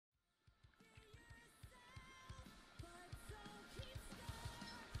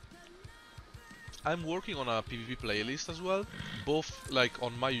I'm working on a PvP playlist as well, both like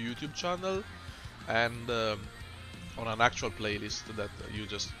on my YouTube channel and on an actual playlist that you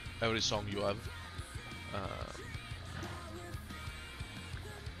just every song you have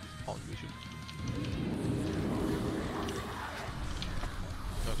on YouTube.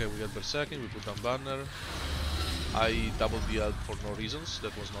 Okay, we got Berserking, we put down banner. I double BL'd for no reasons,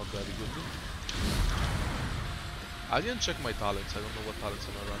 that was not very good. I didn't check my talents, I don't know what talents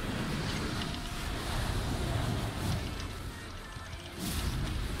am I running.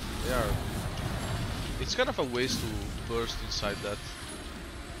 They are... It's kind of a waste to burst inside that.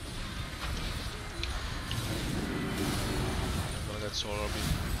 I'm gonna get Solar Beam.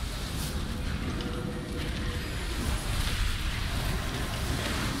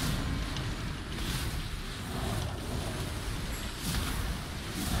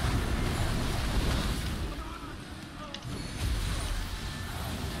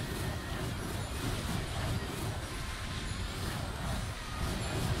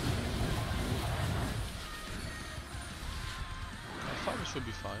 Should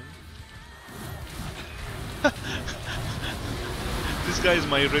be fine. This guy is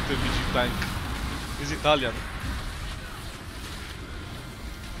my refugee tank. He's Italian.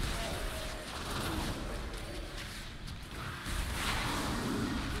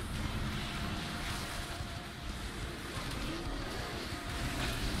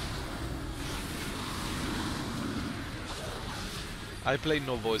 I play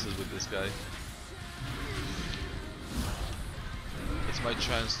no voices with this guy. It's my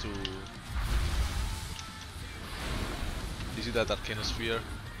chance to... Is it that Arcane sphere?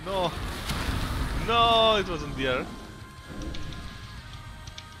 No! No, it wasn't there.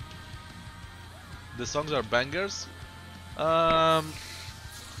 The songs are bangers. I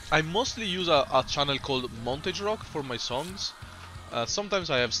mostly use a channel called Montage Rock for my songs. Sometimes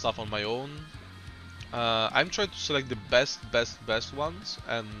I have stuff on my own. I'm trying to select the best ones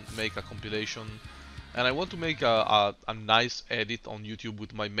and make a compilation. And I want to make a nice edit on YouTube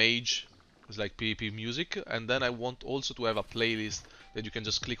with my Mage. It's like PvP music. And then I want also to have a playlist that you can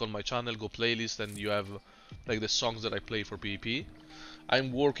just click on my channel, go playlist, and you have like the songs that I play for PvP.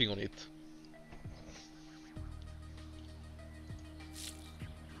 I'm working on it.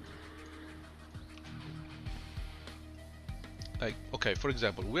 Like, okay, for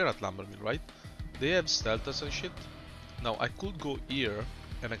example, we're at Lumbermill, right? They have stealthers and shit. Now, I could go here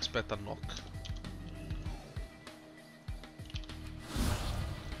and expect a knock.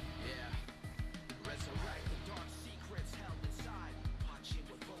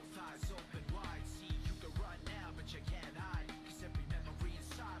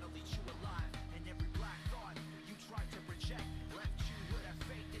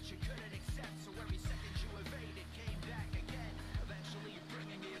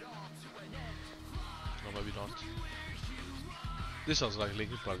 Maybe not. This sounds like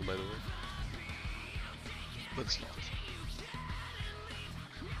Linkin Park, by the way. But it's not.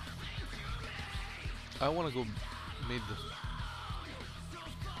 I wanna go mid.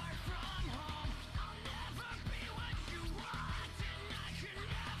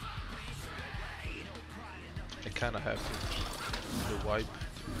 I kinda have to. The wipe.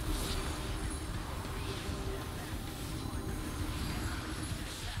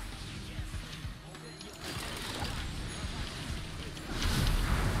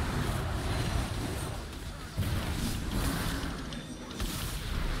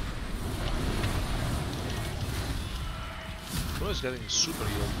 Is getting super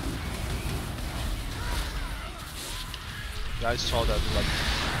healed. Yeah, I saw that, but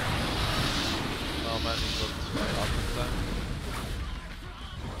oh man, he got my ultimate time.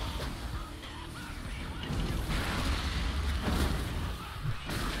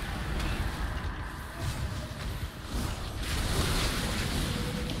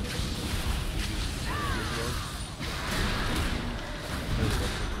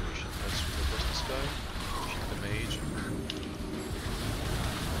 Let's reverse this guy. Shoot the mage.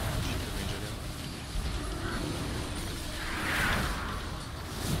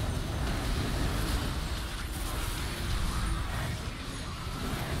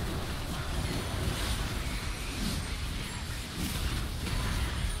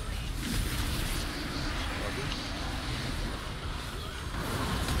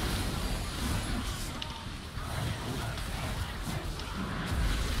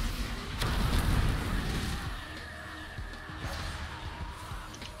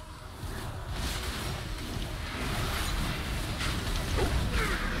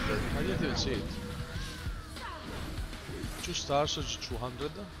 I didn't even see it. 2 stars,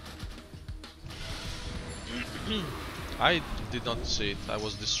 200. I did not see it. I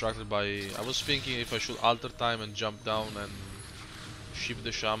was distracted by... I was thinking if I should alter time and jump down and shift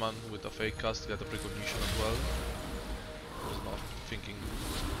the shaman with a fake cast to get a precognition as well. I was not thinking.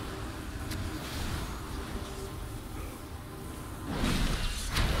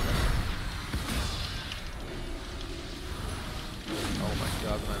 Oh my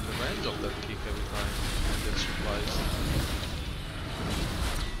god, man, the range of that kick every time I get surprised.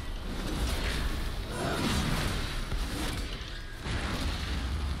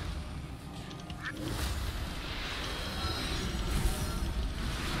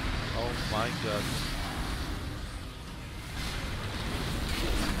 Oh my god.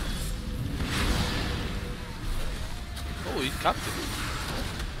 Oh, he capped it.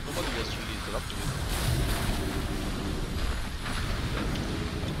 Nobody was really interrupting it.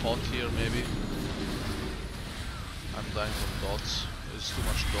 A pot here maybe. I'm dying from dots. There's too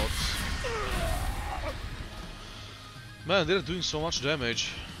much dots. Man, they're doing so much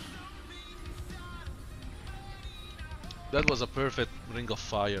damage. That was a perfect ring of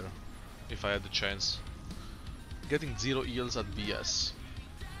fire, if I had the chance. Getting 0 heals at BS.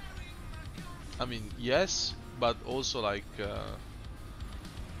 I mean, yes, but also like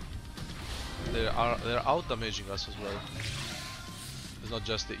they're out damaging us as well. It's not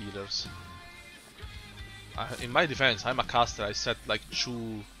just the healers. In my defense, I'm a caster. I set like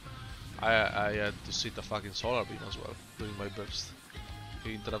 2. I had to sit a fucking solar beam as well during my burst.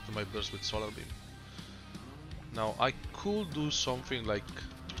 He interrupted my burst with solar beam. Now I could do something like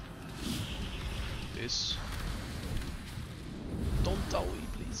this. Don't AoE,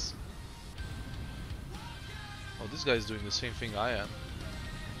 please. Oh, this guy is doing the same thing I am.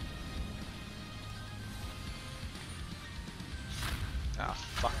 Ah,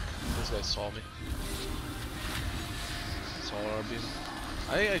 fuck. This guy saw me. Solar beam.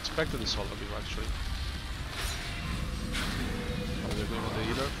 I expected the solar beam actually. Oh, they're going with the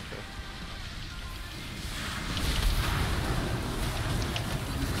healer? Okay.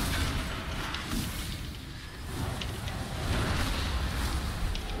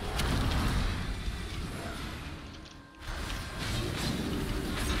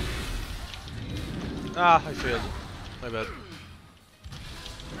 Ah, I failed. My bad.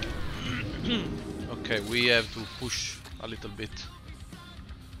 Okay, we have to push a little bit.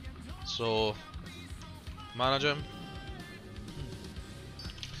 So, manage him.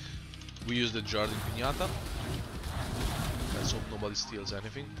 We use the Jardin Piñata. Let's hope nobody steals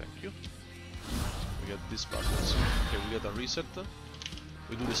anything. Thank you. We get this buttons. Okay, we get a reset.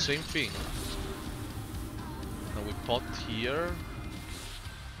 We do the same thing. Now we pot here.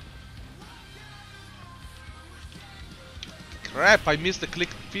 Crap! I missed the click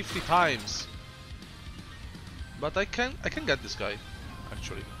 50 times. But I can get this guy.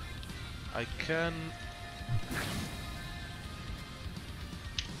 Actually, I can.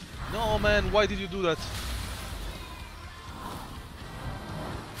 No, man! Why did you do that?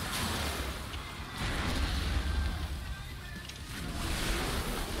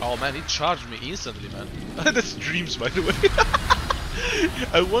 Oh man, he charged me instantly, man. That's dreams, by the way.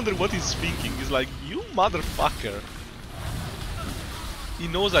 I wonder what he's thinking. He's like, you motherfucker. He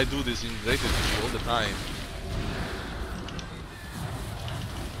knows I do this in greater all the time.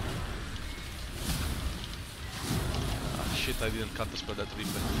 Ah, shit, I didn't cut the spell that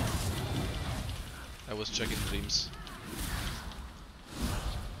reaper. I was checking dreams.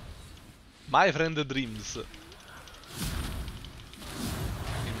 My friend the dreams.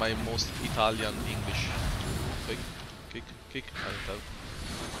 In my most Italian English. Kick, kick, kick. I don't have.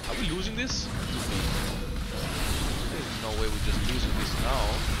 Are we losing this? There's no way we're just losing this now.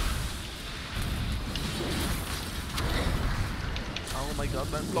 Oh my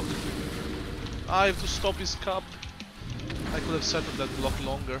god, man, block. I have to stop his cap. I could have set up that block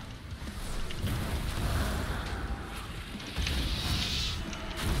longer.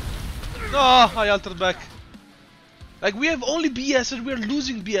 No, I altered back. Like, we have only BS and we're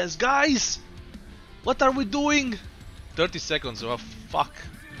losing BS, guys! What are we doing? 30 seconds, oh fuck.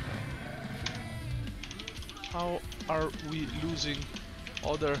 How are we losing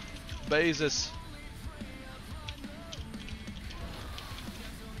other bases?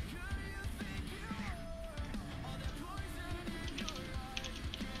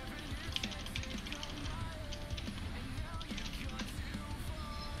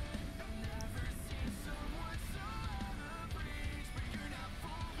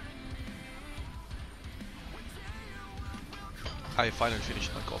 I finally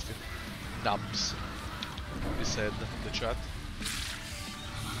finished my coffee. Nubs. He said in the chat.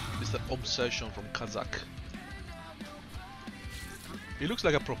 Mr. Obsession from Kazakh. He looks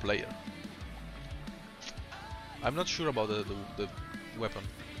like a pro player. I'm not sure about the weapon.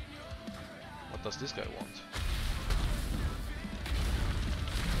 What does this guy want?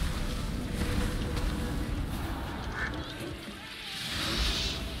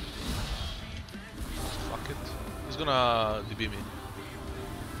 Fuck it. He's gonna DB me.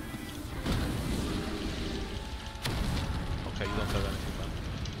 Okay, you don't have anything,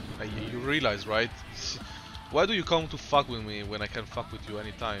 man. You realize, right? Why do you come to fuck with me when I can fuck with you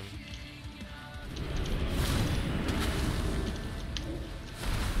anytime?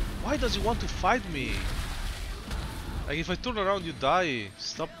 Why does he want to fight me? Like, if I turn around, you die.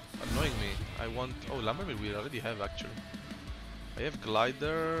 Stop annoying me. I want... Oh, Lammermill we already have, actually. I have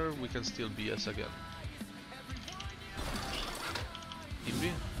Glider. We can steal BS again.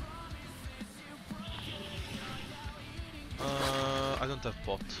 Invi? I don't have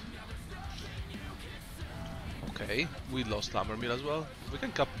pot. Okay, we lost Lammermill as well. We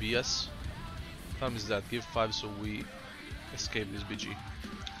can cap BS. Time is that. Give 5 so we escape this BG.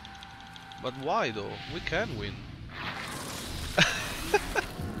 But why though? We can win.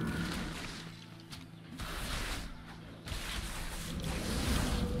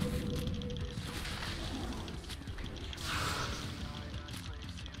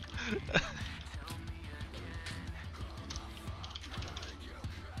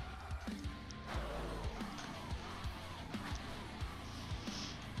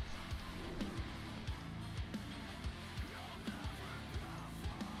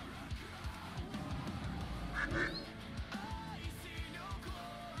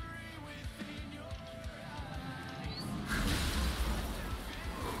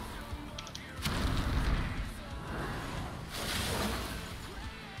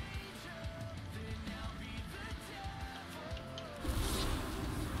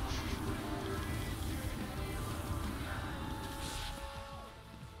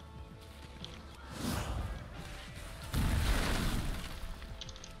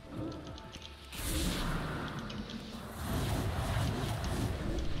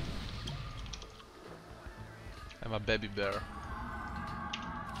 I'm a baby bear.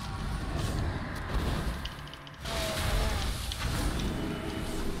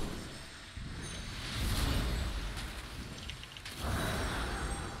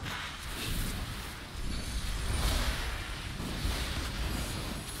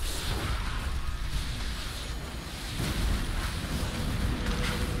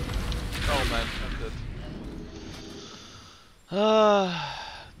 Oh man, I'm dead.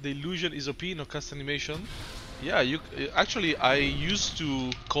 The illusion is OP, no cast animation. Yeah, you actually I used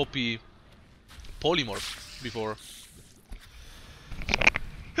to copy polymorph before.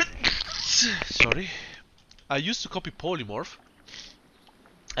 Sorry. I used to copy polymorph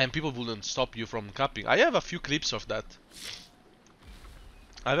and people wouldn't stop you from copying. I have a few clips of that.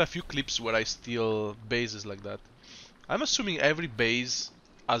 I have a few clips where I steal bases like that. I'm assuming every base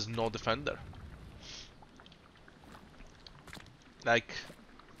has no defender. Like,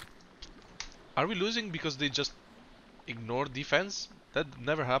 are we losing because they just ignore defense? That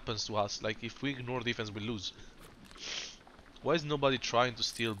never happens to us. Like, if we ignore defense, we lose. Why is nobody trying to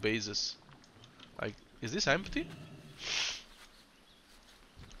steal bases? Like, is this empty?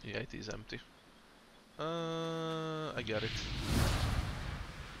 Yeah, it is empty. I get it.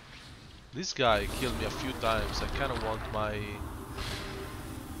 This guy killed me a few times. I kind of want my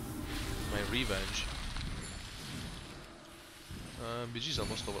revenge. BG's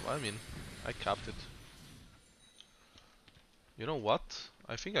almost over. I mean, I capped it. You know what?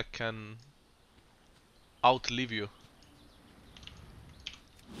 I think I can outlive you.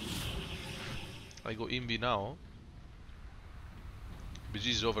 I go Invi now. BG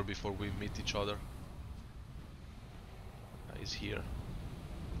is over before we meet each other. He's here.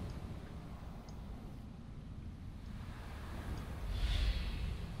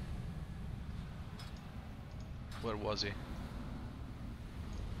 Where was he?